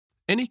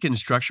Any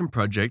construction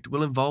project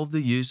will involve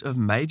the use of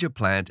major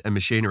plant and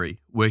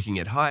machinery, working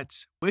at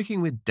heights,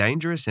 working with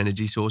dangerous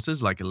energy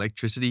sources like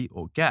electricity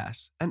or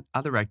gas, and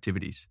other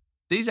activities.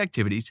 These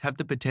activities have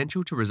the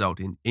potential to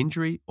result in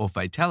injury or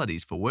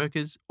fatalities for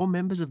workers or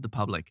members of the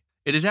public.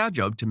 It is our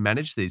job to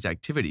manage these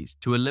activities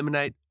to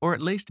eliminate or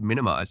at least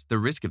minimize the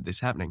risk of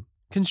this happening.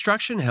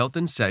 Construction health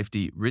and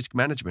safety risk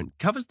management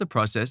covers the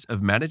process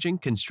of managing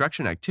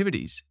construction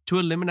activities to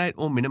eliminate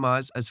or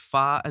minimize as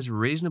far as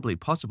reasonably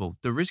possible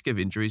the risk of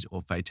injuries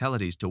or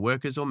fatalities to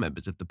workers or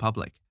members of the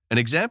public. An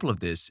example of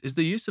this is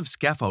the use of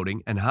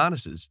scaffolding and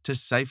harnesses to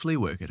safely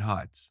work at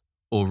heights,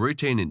 or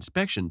routine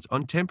inspections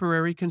on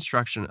temporary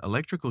construction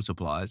electrical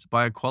supplies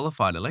by a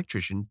qualified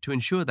electrician to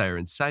ensure they are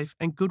in safe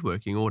and good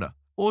working order,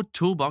 or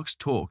toolbox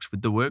talks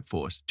with the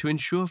workforce to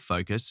ensure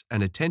focus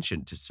and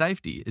attention to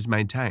safety is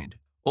maintained.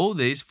 All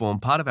these form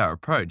part of our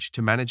approach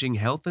to managing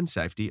health and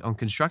safety on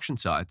construction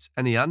sites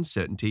and the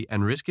uncertainty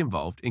and risk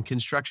involved in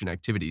construction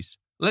activities.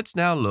 Let's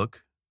now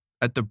look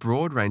at the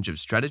broad range of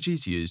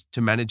strategies used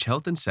to manage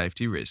health and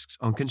safety risks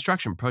on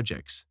construction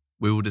projects.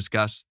 We will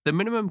discuss the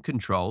minimum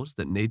controls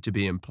that need to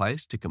be in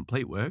place to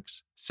complete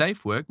works,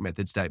 safe work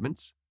method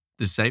statements,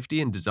 the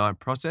safety and design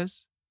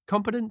process,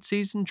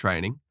 competencies and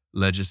training,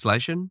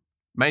 legislation,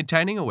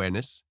 maintaining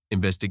awareness,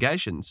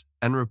 investigations,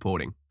 and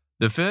reporting.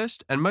 The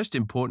first and most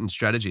important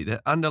strategy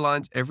that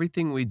underlines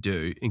everything we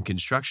do in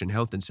construction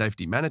health and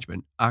safety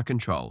management are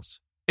controls.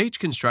 Each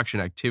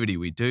construction activity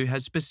we do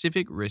has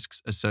specific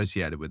risks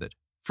associated with it.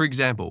 For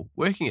example,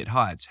 working at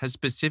heights has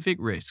specific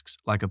risks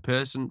like a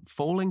person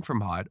falling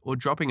from height or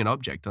dropping an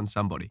object on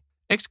somebody.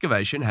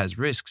 Excavation has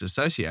risks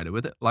associated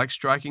with it like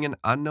striking an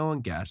unknown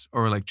gas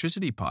or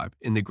electricity pipe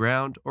in the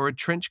ground or a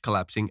trench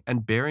collapsing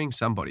and burying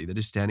somebody that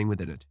is standing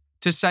within it.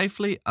 To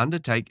safely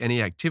undertake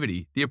any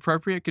activity, the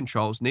appropriate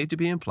controls need to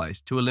be in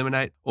place to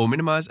eliminate or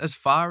minimize as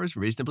far as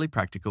reasonably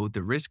practical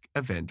the risk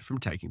event from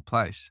taking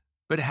place.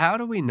 But how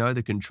do we know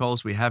the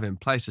controls we have in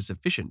place are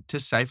sufficient to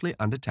safely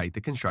undertake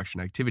the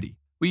construction activity?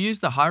 We use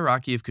the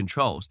hierarchy of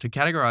controls to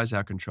categorize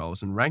our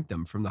controls and rank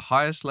them from the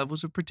highest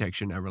levels of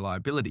protection and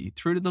reliability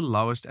through to the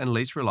lowest and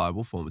least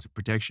reliable forms of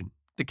protection.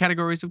 The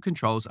categories of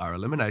controls are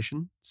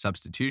elimination,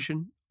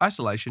 substitution,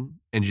 isolation,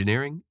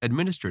 engineering,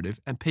 administrative,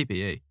 and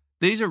PPE.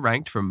 These are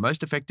ranked from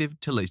most effective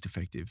to least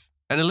effective.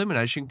 An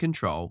elimination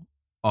control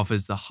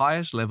offers the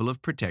highest level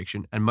of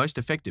protection and most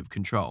effective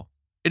control.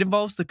 It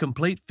involves the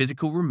complete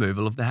physical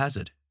removal of the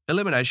hazard.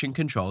 Elimination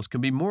controls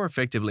can be more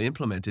effectively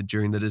implemented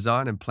during the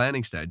design and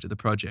planning stage of the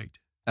project.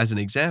 As an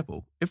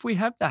example, if we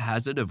have the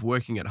hazard of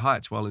working at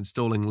heights while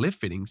installing lift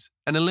fittings,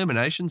 an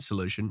elimination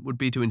solution would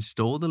be to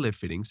install the lift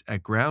fittings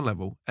at ground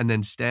level and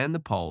then stand the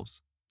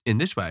poles. In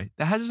this way,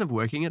 the hazard of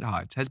working at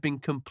heights has been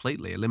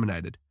completely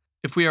eliminated.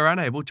 If we are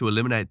unable to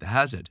eliminate the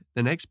hazard,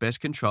 the next best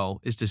control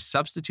is to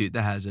substitute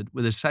the hazard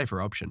with a safer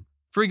option.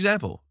 For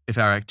example, if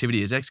our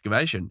activity is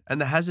excavation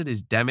and the hazard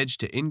is damage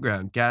to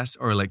in-ground gas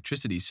or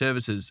electricity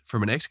services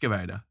from an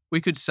excavator, we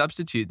could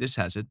substitute this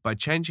hazard by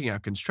changing our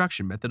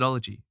construction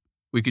methodology.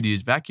 We could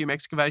use vacuum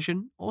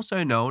excavation,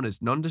 also known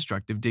as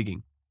non-destructive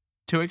digging,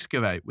 to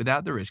excavate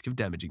without the risk of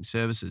damaging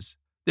services.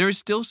 There is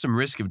still some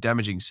risk of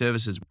damaging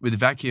services with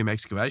vacuum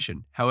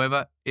excavation,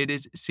 however, it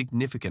is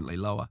significantly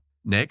lower.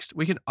 Next,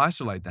 we can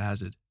isolate the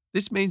hazard.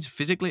 This means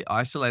physically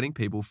isolating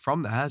people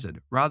from the hazard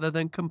rather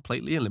than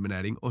completely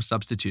eliminating or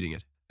substituting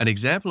it. An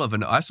example of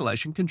an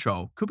isolation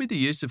control could be the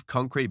use of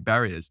concrete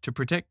barriers to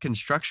protect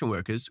construction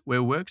workers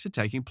where works are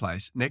taking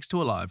place next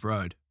to a live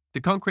road.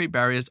 The concrete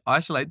barriers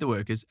isolate the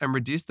workers and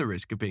reduce the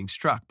risk of being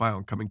struck by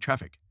oncoming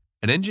traffic.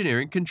 An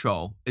engineering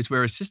control is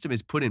where a system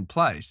is put in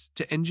place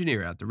to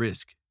engineer out the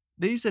risk.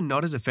 These are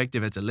not as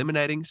effective as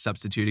eliminating,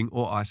 substituting,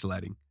 or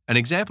isolating. An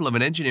example of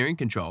an engineering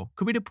control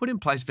could be to put in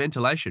place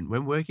ventilation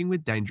when working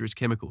with dangerous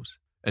chemicals.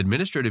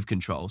 Administrative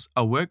controls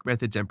are work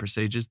methods and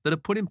procedures that are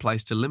put in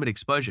place to limit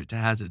exposure to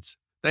hazards.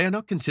 They are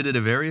not considered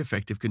a very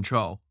effective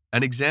control.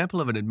 An example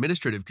of an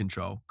administrative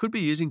control could be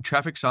using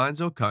traffic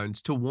signs or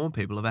cones to warn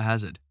people of a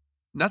hazard.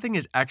 Nothing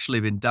has actually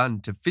been done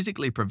to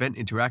physically prevent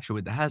interaction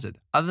with the hazard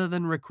other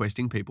than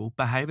requesting people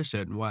behave a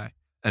certain way.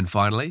 And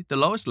finally, the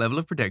lowest level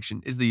of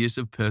protection is the use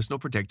of personal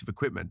protective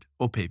equipment,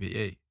 or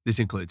PPE. This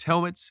includes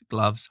helmets,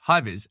 gloves,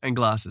 high-vis, and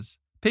glasses.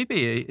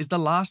 PPE is the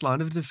last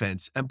line of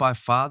defense and by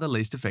far the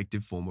least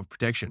effective form of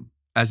protection.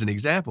 As an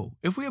example,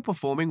 if we are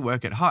performing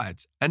work at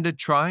heights and are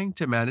trying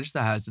to manage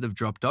the hazard of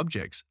dropped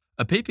objects,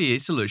 a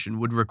PPE solution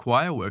would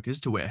require workers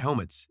to wear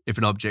helmets. If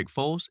an object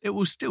falls, it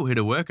will still hit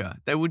a worker.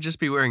 They will just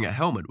be wearing a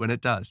helmet when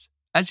it does.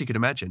 As you can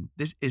imagine,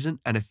 this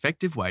isn't an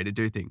effective way to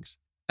do things.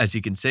 As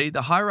you can see,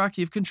 the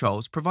hierarchy of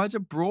controls provides a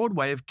broad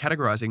way of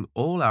categorizing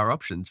all our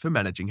options for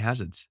managing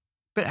hazards.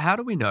 But how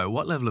do we know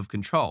what level of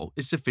control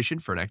is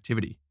sufficient for an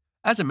activity?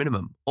 As a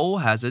minimum, all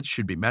hazards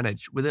should be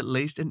managed with at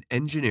least an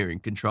engineering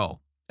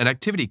control. An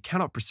activity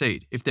cannot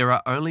proceed if there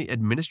are only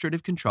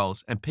administrative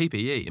controls and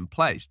PPE in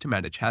place to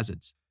manage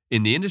hazards.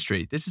 In the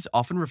industry, this is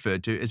often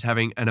referred to as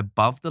having an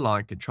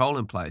above-the-line control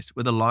in place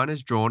where the line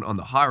is drawn on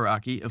the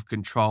hierarchy of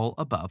control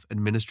above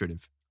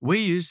administrative. We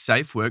use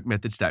Safe Work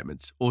Method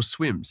Statements, or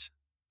SWMS,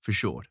 for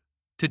short,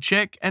 to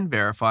check and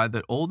verify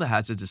that all the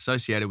hazards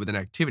associated with an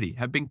activity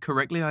have been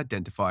correctly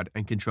identified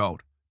and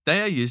controlled. They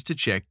are used to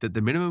check that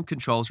the minimum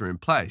controls are in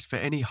place for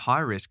any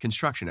high-risk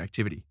construction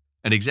activity.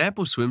 An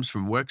example SWMS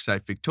from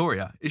WorkSafe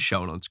Victoria is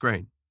shown on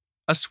screen.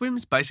 A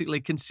SWMS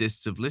basically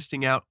consists of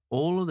listing out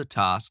all of the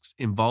tasks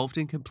involved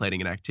in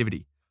completing an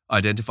activity,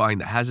 identifying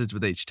the hazards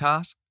with each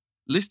task,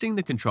 listing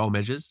the control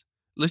measures,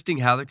 listing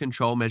how the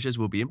control measures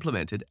will be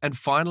implemented, and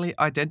finally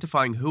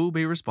identifying who will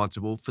be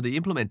responsible for the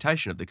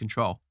implementation of the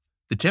control.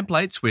 The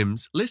template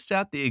SWMS lists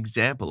out the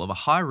example of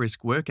a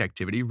high-risk work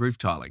activity, roof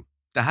tiling.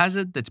 The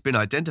hazard that's been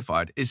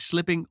identified is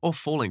slipping or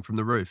falling from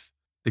the roof.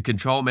 The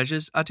control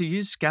measures are to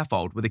use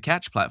scaffold with a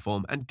catch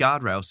platform and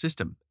guardrail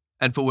system,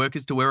 and for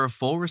workers to wear a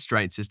fall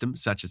restraint system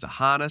such as a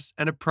harness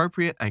and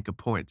appropriate anchor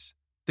points.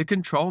 The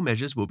control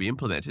measures will be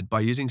implemented by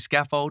using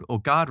scaffold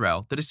or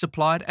guardrail that is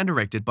supplied and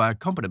erected by a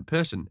competent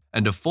person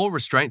and a fall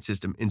restraint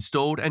system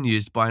installed and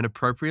used by an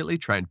appropriately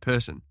trained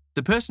person.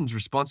 The persons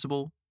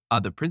responsible are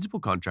the principal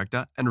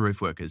contractor and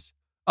roof workers.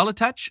 I'll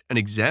attach an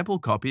example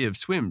copy of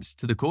SWMS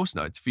to the course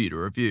notes for you to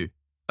review.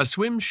 A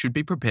SWMS should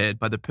be prepared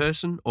by the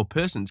person or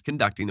persons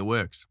conducting the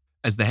works.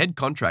 As the head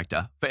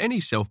contractor, for any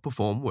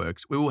self-performed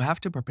works, we will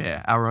have to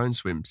prepare our own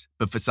SWMS,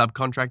 but for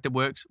subcontractor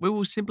works, we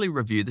will simply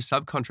review the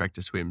subcontractor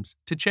SWMS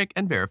to check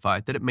and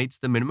verify that it meets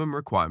the minimum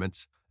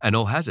requirements and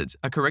all hazards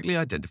are correctly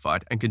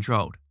identified and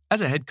controlled.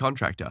 As a head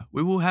contractor,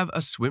 we will have a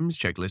SWMS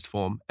checklist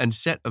form and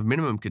set of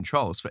minimum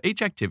controls for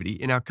each activity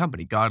in our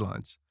company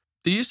guidelines.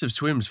 The use of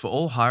SWMS for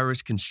all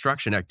high-risk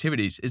construction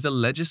activities is a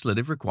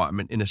legislative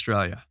requirement in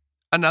Australia.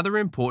 Another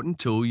important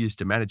tool used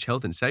to manage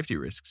health and safety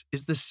risks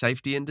is the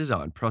safety and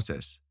design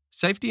process.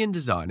 Safety and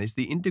design is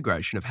the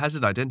integration of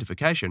hazard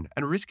identification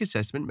and risk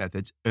assessment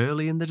methods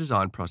early in the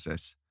design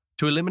process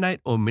to eliminate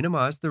or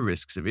minimize the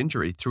risks of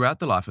injury throughout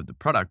the life of the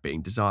product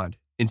being designed.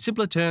 In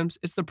simpler terms,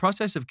 it's the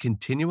process of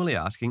continually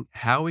asking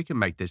how we can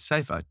make this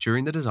safer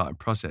during the design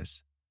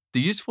process.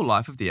 The useful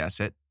life of the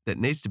asset that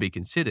needs to be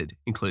considered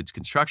includes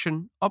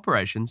construction,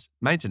 operations,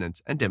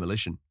 maintenance, and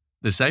demolition.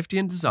 The safety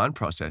and design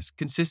process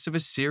consists of a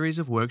series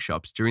of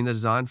workshops during the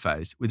design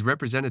phase with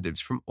representatives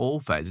from all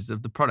phases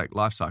of the product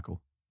lifecycle.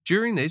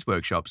 During these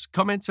workshops,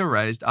 comments are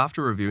raised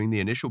after reviewing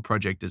the initial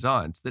project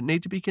designs that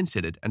need to be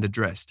considered and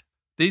addressed.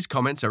 These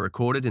comments are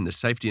recorded in the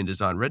Safety and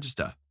Design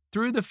Register.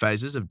 Through the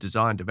phases of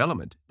design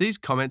development, these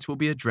comments will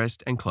be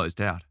addressed and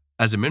closed out.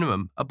 As a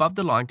minimum,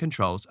 above-the-line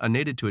controls are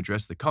needed to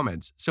address the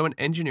comments, so an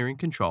engineering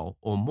control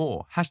or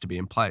more has to be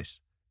in place.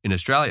 In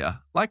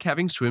Australia, like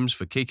having SWMS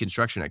for key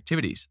construction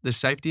activities, the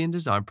safety and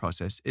design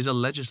process is a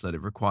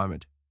legislative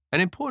requirement. An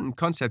important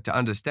concept to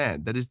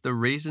understand that is the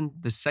reason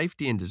the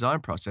safety and design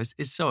process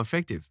is so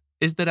effective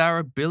is that our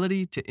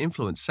ability to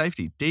influence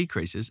safety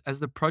decreases as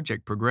the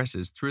project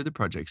progresses through the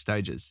project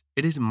stages.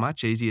 It is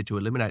much easier to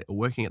eliminate a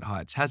working at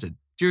heights hazard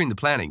during the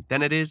planning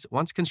than it is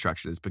once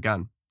construction has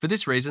begun. For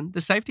this reason,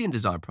 the safety and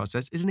design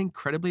process is an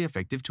incredibly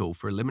effective tool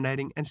for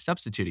eliminating and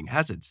substituting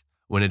hazards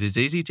when it is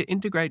easy to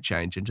integrate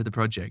change into the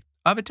project.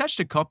 I've attached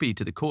a copy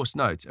to the course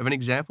notes of an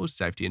example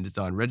safety and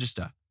design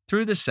register.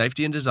 Through the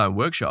safety and design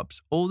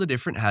workshops, all the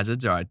different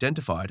hazards are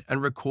identified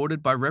and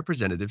recorded by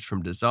representatives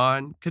from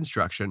design,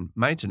 construction,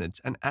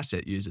 maintenance, and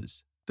asset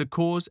users. The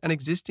cause and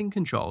existing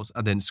controls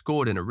are then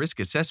scored in a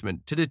risk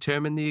assessment to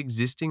determine the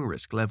existing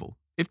risk level.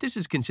 If this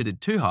is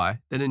considered too high,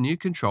 then a new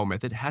control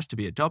method has to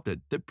be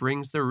adopted that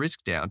brings the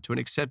risk down to an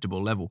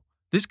acceptable level.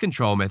 This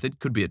control method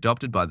could be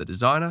adopted by the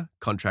designer,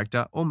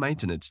 contractor, or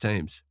maintenance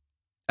teams.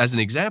 As an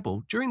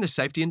example, during the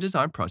safety and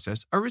design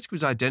process, a risk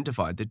was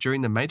identified that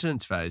during the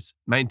maintenance phase,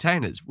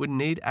 maintainers would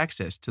need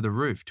access to the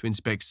roof to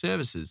inspect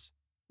services,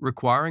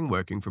 requiring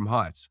working from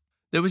heights.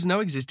 There was no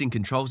existing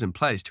controls in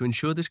place to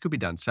ensure this could be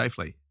done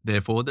safely.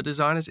 Therefore, the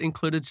designers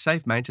included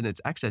safe maintenance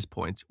access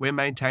points where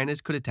maintainers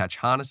could attach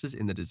harnesses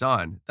in the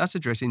design, thus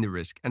addressing the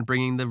risk and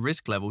bringing the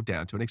risk level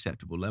down to an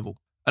acceptable level.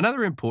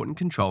 Another important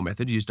control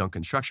method used on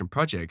construction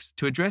projects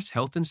to address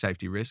health and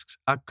safety risks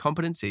are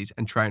competencies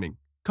and training.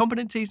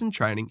 Competencies and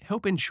training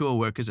help ensure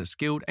workers are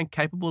skilled and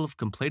capable of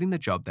completing the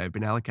job they have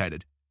been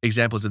allocated.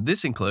 Examples of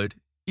this include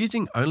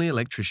using only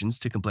electricians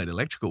to complete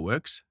electrical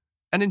works,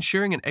 and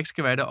ensuring an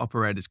excavator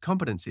operator's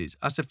competencies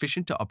are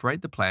sufficient to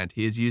operate the plant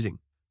he is using.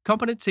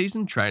 Competencies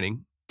and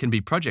training can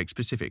be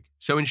project-specific,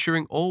 so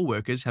ensuring all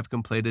workers have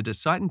completed a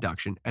site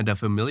induction and are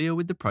familiar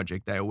with the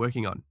project they are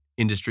working on.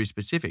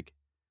 Industry-specific.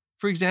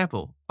 For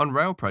example, on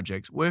rail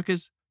projects,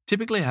 workers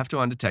typically have to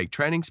undertake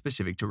training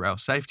specific to rail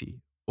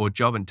safety, or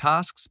job and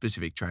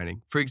task-specific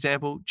training, for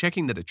example,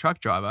 checking that a truck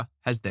driver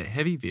has their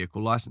heavy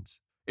vehicle license.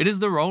 It is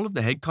the role of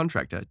the head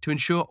contractor to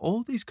ensure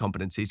all these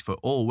competencies for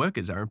all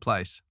workers are in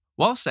place.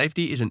 While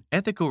safety is an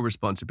ethical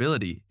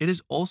responsibility, it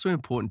is also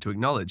important to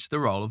acknowledge the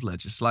role of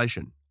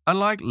legislation.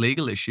 Unlike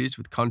legal issues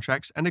with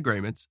contracts and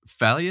agreements,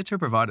 failure to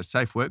provide a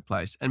safe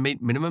workplace and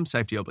meet minimum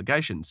safety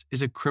obligations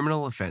is a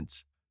criminal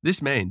offence.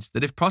 This means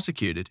that if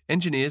prosecuted,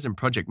 engineers and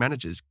project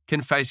managers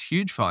can face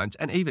huge fines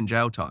and even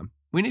jail time.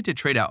 We need to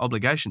treat our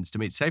obligations to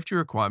meet safety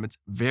requirements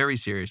very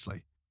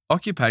seriously.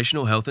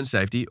 Occupational Health and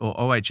Safety, or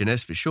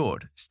OH&S for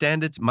short,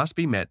 standards must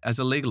be met as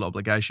a legal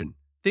obligation.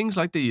 Things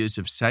like the use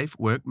of safe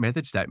work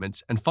method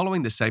statements and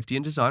following the safety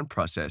and design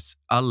process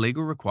are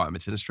legal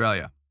requirements in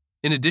Australia.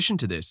 In addition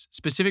to this,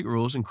 specific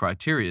rules and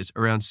criteria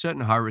around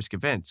certain high-risk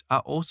events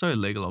are also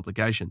legal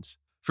obligations.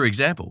 For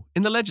example,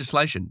 in the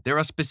legislation, there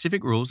are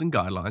specific rules and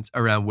guidelines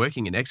around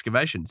working in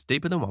excavations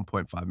deeper than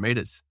 1.5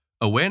 metres.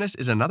 Awareness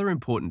is another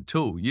important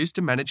tool used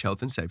to manage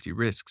health and safety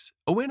risks.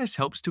 Awareness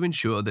helps to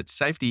ensure that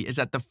safety is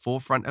at the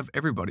forefront of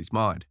everybody's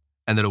mind,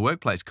 and that a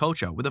workplace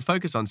culture with a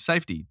focus on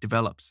safety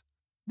develops.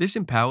 This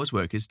empowers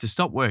workers to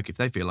stop work if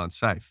they feel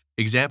unsafe.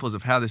 Examples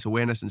of how this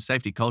awareness and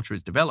safety culture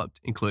is developed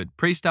include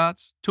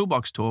pre-starts,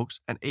 toolbox talks,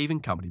 and even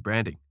company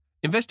branding.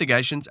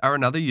 Investigations are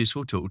another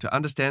useful tool to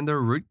understand the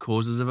root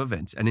causes of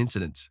events and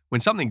incidents. When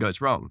something goes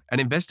wrong,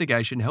 an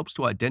investigation helps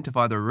to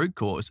identify the root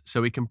cause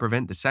so we can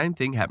prevent the same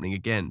thing happening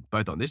again,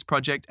 both on this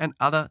project and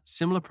other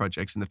similar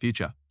projects in the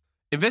future.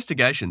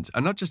 Investigations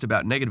are not just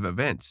about negative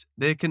events.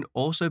 There can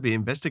also be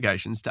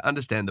investigations to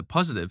understand the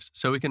positives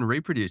so we can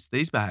reproduce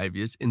these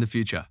behaviours in the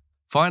future.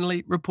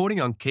 Finally, reporting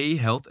on key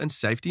health and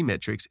safety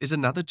metrics is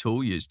another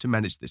tool used to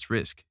manage this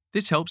risk.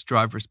 This helps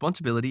drive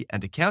responsibility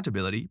and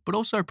accountability, but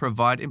also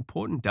provide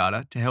important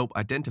data to help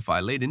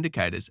identify lead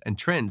indicators and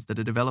trends that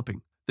are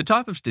developing. The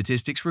type of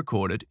statistics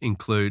recorded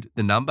include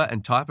the number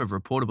and type of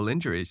reportable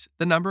injuries,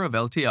 the number of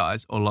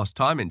LTIs or lost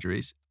time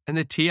injuries, and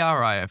the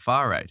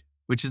TRIFR rate,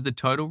 which is the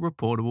total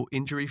reportable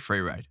injury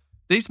free rate.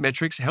 These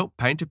metrics help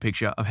paint a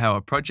picture of how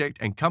a project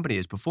and company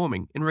is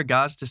performing in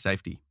regards to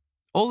safety.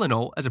 All in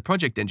all, as a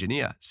project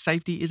engineer,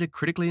 safety is a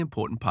critically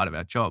important part of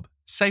our job.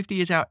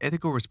 Safety is our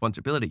ethical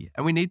responsibility,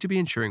 and we need to be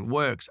ensuring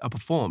works are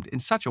performed in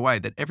such a way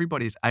that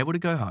everybody is able to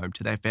go home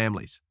to their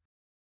families.